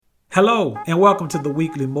Hello, and welcome to the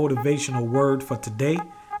weekly motivational word for today.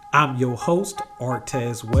 I'm your host,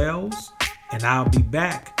 Artez Wells, and I'll be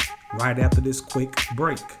back right after this quick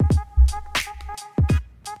break.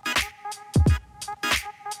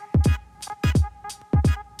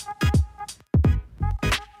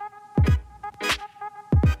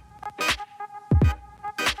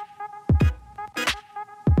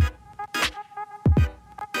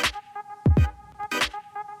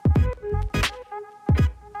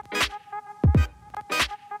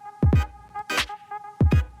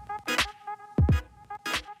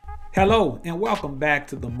 Hello, and welcome back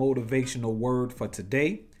to the motivational word for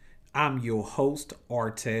today. I'm your host,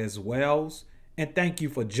 Artez Wells, and thank you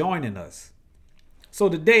for joining us. So,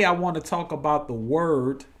 today I want to talk about the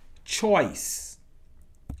word choice.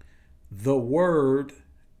 The word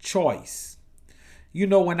choice. You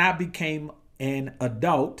know, when I became an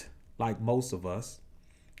adult, like most of us,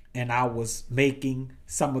 and I was making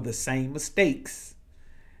some of the same mistakes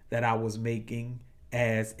that I was making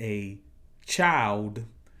as a child,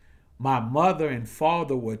 my mother and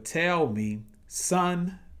father would tell me,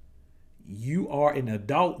 son, you are an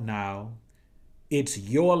adult now. It's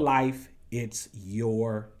your life. It's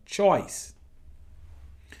your choice.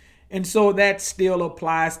 And so that still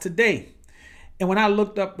applies today. And when I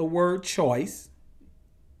looked up the word choice,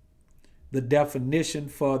 the definition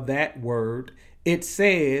for that word, it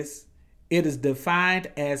says it is defined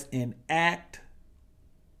as an act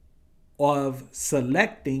of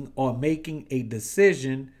selecting or making a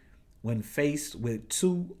decision when faced with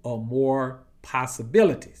two or more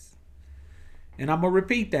possibilities. And I'm going to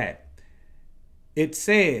repeat that. It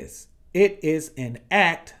says it is an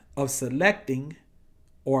act of selecting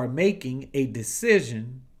or making a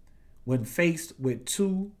decision when faced with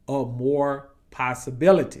two or more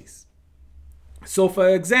possibilities. So, for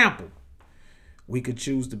example, we could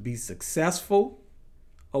choose to be successful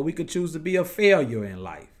or we could choose to be a failure in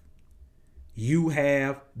life. You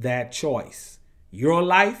have that choice. Your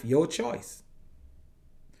life, your choice.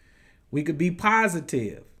 We could be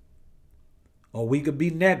positive or we could be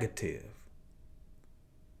negative.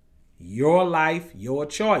 Your life, your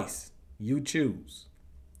choice. You choose.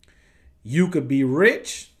 You could be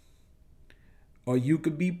rich or you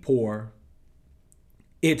could be poor.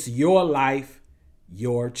 It's your life,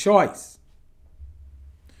 your choice.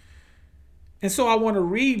 And so I want to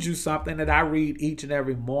read you something that I read each and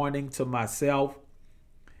every morning to myself.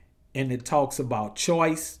 And it talks about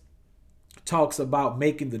choice, talks about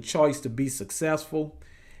making the choice to be successful.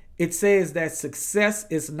 It says that success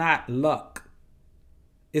is not luck.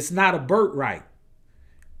 It's not a birthright.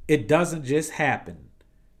 It doesn't just happen.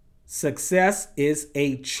 Success is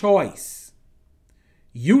a choice.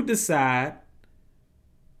 You decide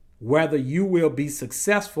whether you will be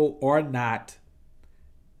successful or not.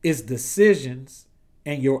 It's decisions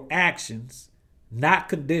and your actions, not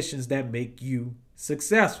conditions, that make you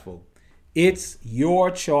successful. It's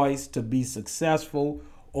your choice to be successful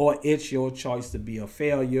or it's your choice to be a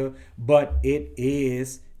failure, but it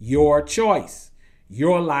is your choice.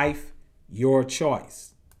 Your life, your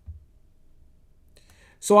choice.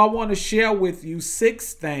 So I want to share with you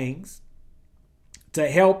 6 things to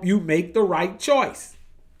help you make the right choice.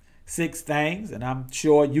 6 things, and I'm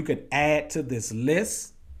sure you could add to this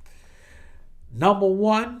list. Number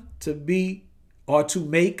 1, to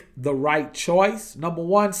make the right choice. Number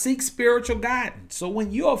 1, seek spiritual guidance. So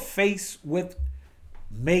when you're faced with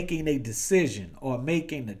making a decision or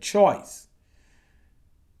making a choice,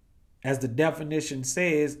 as the definition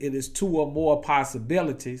says, it is 2 or more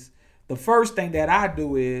possibilities. The first thing that I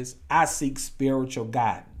do is I seek spiritual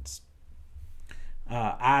guidance.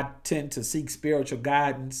 I tend to seek spiritual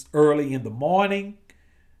guidance early in the morning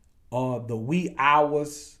or the wee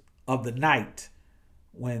hours of the night,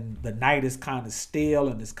 when the night is kind of still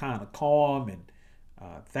and it's kind of calm and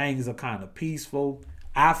things are kind of peaceful.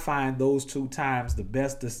 I find those 2 times the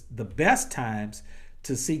best times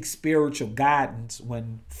to seek spiritual guidance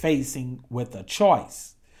when facing with a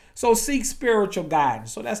choice. So seek spiritual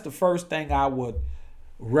guidance. So that's the first thing I would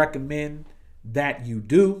recommend that you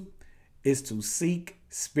do, is to seek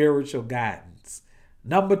spiritual guidance.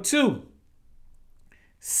 Number 2,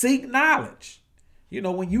 seek knowledge. You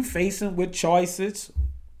know, when you facing with choices,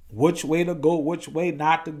 which way to go, which way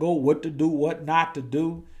not to go, what to do, what not to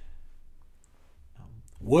do,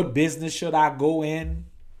 what business should I go in?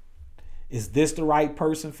 Is this the right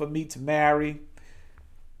person for me to marry?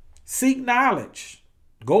 Seek knowledge.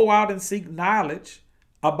 Go out and seek knowledge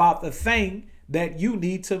about the thing that you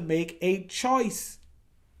need to make a choice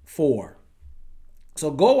for. So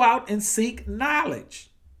go out and seek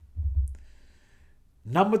knowledge.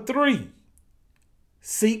 Number 3,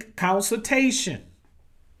 seek consultation.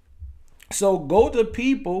 So go to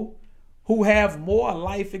people who have more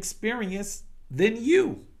life experience than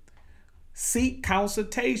you. Seek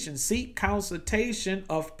consultation. Seek consultation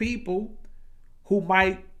of people who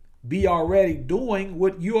might be already doing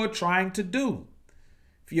what you're trying to do.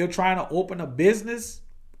 If you're trying to open a business,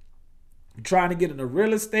 you're trying to get into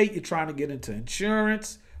real estate, you're trying to get into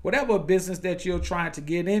insurance, whatever business that you're trying to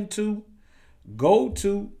get into, go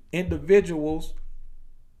to individuals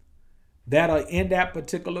that are in that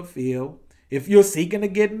particular field. If you're seeking to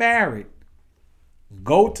get married,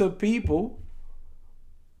 go to people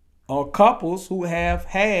or couples who have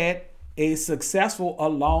had a successful or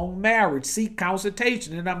long marriage. Seek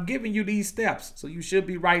consultation. And I'm giving you these steps. So you should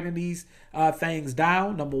be writing these things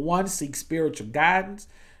down. Number 1, seek spiritual guidance.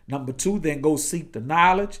 Number 2, then go seek the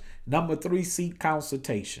knowledge. Number 3, seek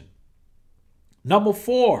consultation. Number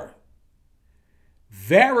 4,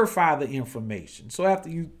 verify the information. So after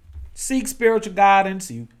you seek spiritual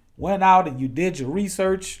guidance, you went out and you did your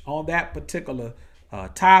research on that particular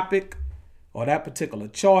topic or that particular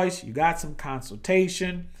choice, you got some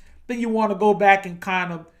consultation, then you want to go back and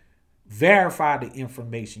kind of verify the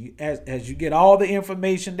information. As you get all the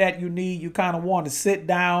information that you need, you kind of want to sit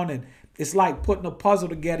down, and it's like putting a puzzle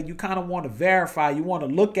together. You kind of want to verify. You want to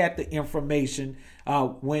look at the information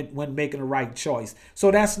when making the right choice.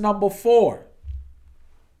 So that's number 4.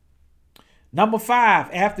 Number 5,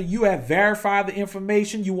 after you have verified the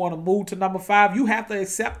information, you want to move to number 5. You have to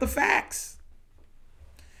accept the facts.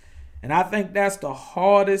 And I think that's the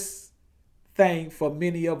hardest thing for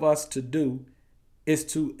many of us to do, is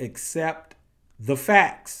to accept the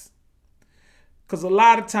facts. Because a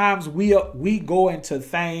lot of times we go into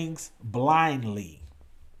things blindly.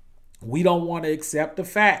 We don't want to accept the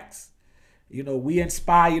facts. You know, we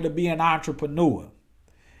inspire you to be an entrepreneur.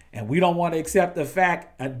 And we don't want to accept the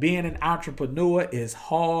fact that being an entrepreneur is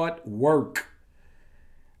hard work.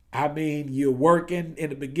 I mean, you're working in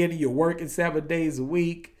the beginning, you're working 7 days a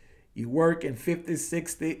week. You're working 50,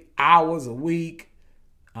 60 hours a week.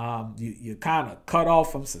 You're kind of cut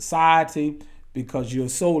off from society because you're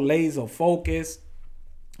so laser focused.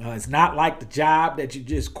 It's not like the job that you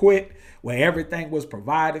just quit where everything was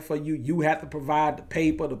provided for you. You have to provide the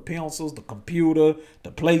paper, the pencils, the computer,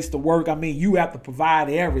 the place to work. I mean, you have to provide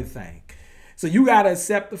everything. So you got to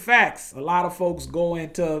accept the facts. A lot of folks go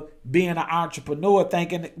into being an entrepreneur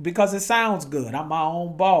thinking because it sounds good. I'm my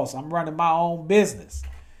own boss. I'm running my own business.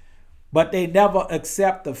 But they never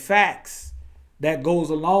accept the facts that goes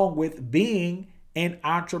along with being an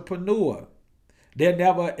entrepreneur. They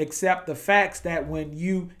never accept the facts that when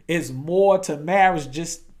you is more to marriage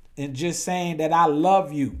just saying that I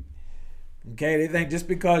love you. Okay, they think just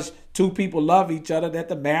because 2 people love each other that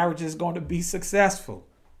the marriage is going to be successful.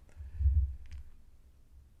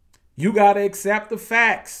 You got to accept the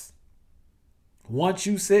facts. Once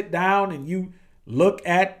you sit down and you look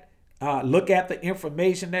at the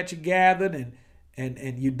information that you gathered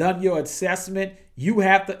and you done your assessment, you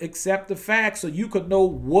have to accept the facts so you could know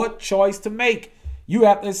what choice to make. You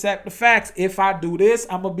have to accept the facts. If I do this,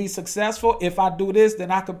 I'm gonna be successful. If I do this, then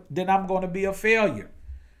I'm gonna be a failure.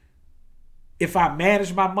 If I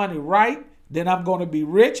manage my money right, then I'm gonna be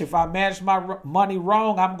rich. If I manage my money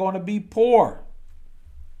wrong, I'm gonna be poor.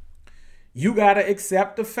 You gotta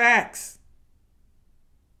accept the facts.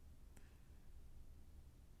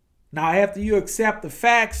 Now, after you accept the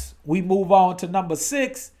facts, we move on to number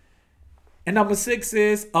 6. And number 6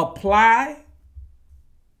 is apply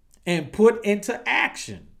and put into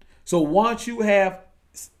action. So once you have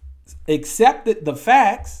accepted the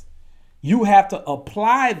facts, you have to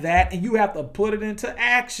apply that and you have to put it into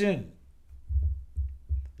action.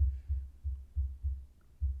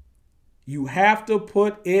 You have to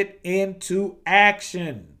put it into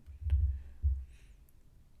action.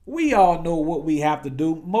 We all know what we have to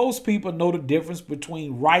do. Most people know the difference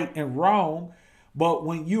between right and wrong. But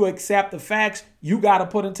when you accept the facts, you got to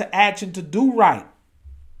put into action to do right.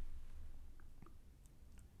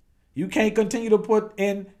 You can't continue to put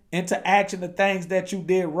into action the things that you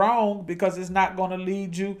did wrong because it's not going to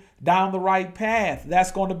lead you down the right path.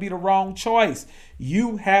 That's going to be the wrong choice.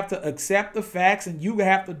 You have to accept the facts and you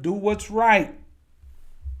have to do what's right.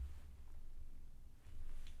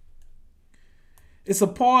 It's a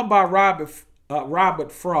poem by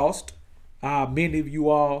Robert Frost. Many of you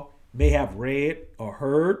all may have read or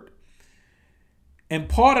heard. And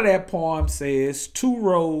part of that poem says, 2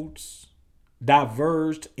 roads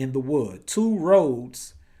diverged in the wood. 2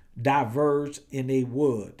 roads diverged in a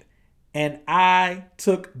wood. And I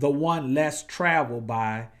took the one less traveled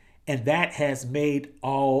by, and that has made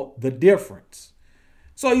all the difference.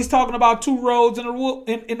 So he's talking about 2 roads in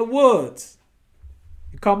the woods.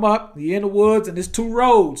 You come up, you're in the woods, and there's two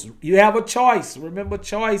roads. You have a choice. Remember,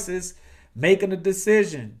 choice is making a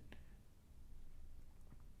decision.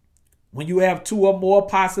 When you have two or more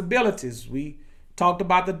possibilities, we talked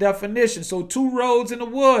about the definition. So two roads in the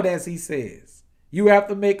wood, as he says. You have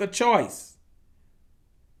to make a choice.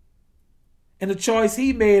 And the choice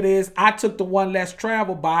he made is, I took the one less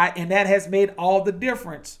traveled by, and that has made all the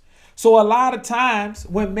difference. So a lot of times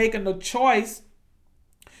when making a choice,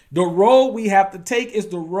 the road we have to take is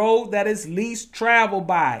the road that is least traveled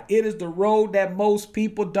by. It is the road that most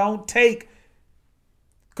people don't take.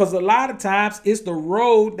 Because a lot of times it's the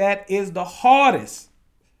road that is the hardest.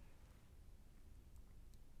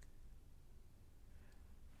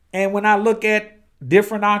 And when I look at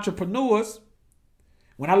different entrepreneurs,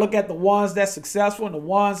 when I look at the ones that's successful and the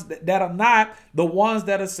ones that are not, the ones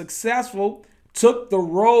that are successful took the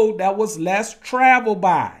road that was less traveled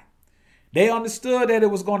by. They understood that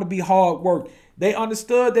it was going to be hard work. They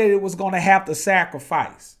understood that it was going to have to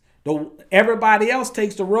sacrifice. Everybody else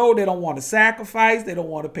takes the road. They don't want to sacrifice. They don't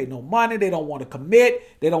want to pay no money. They don't want to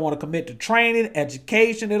commit. They don't want to commit to training,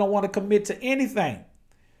 education. They don't want to commit to anything.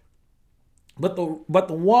 But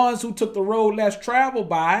the ones who took the road less traveled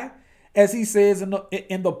by, as he says in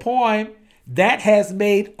the poem, that has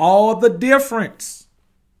made all the difference.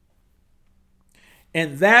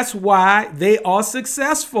 And that's why they are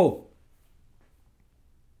successful.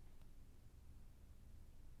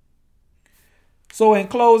 So in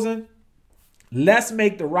closing, let's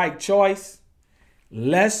make the right choice.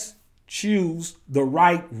 Let's choose the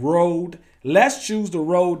right road. Let's choose the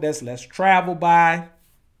road that's less traveled by.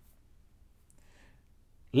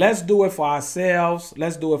 Let's do it for ourselves.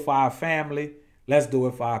 Let's do it for our family. Let's do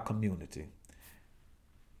it for our community.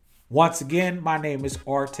 Once again, my name is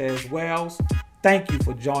Ortez Wells. Thank you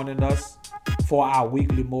for joining us for our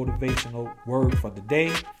weekly motivational word for the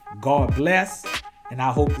day. God bless. And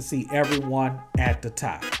I hope to see everyone at the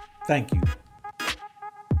top. Thank you.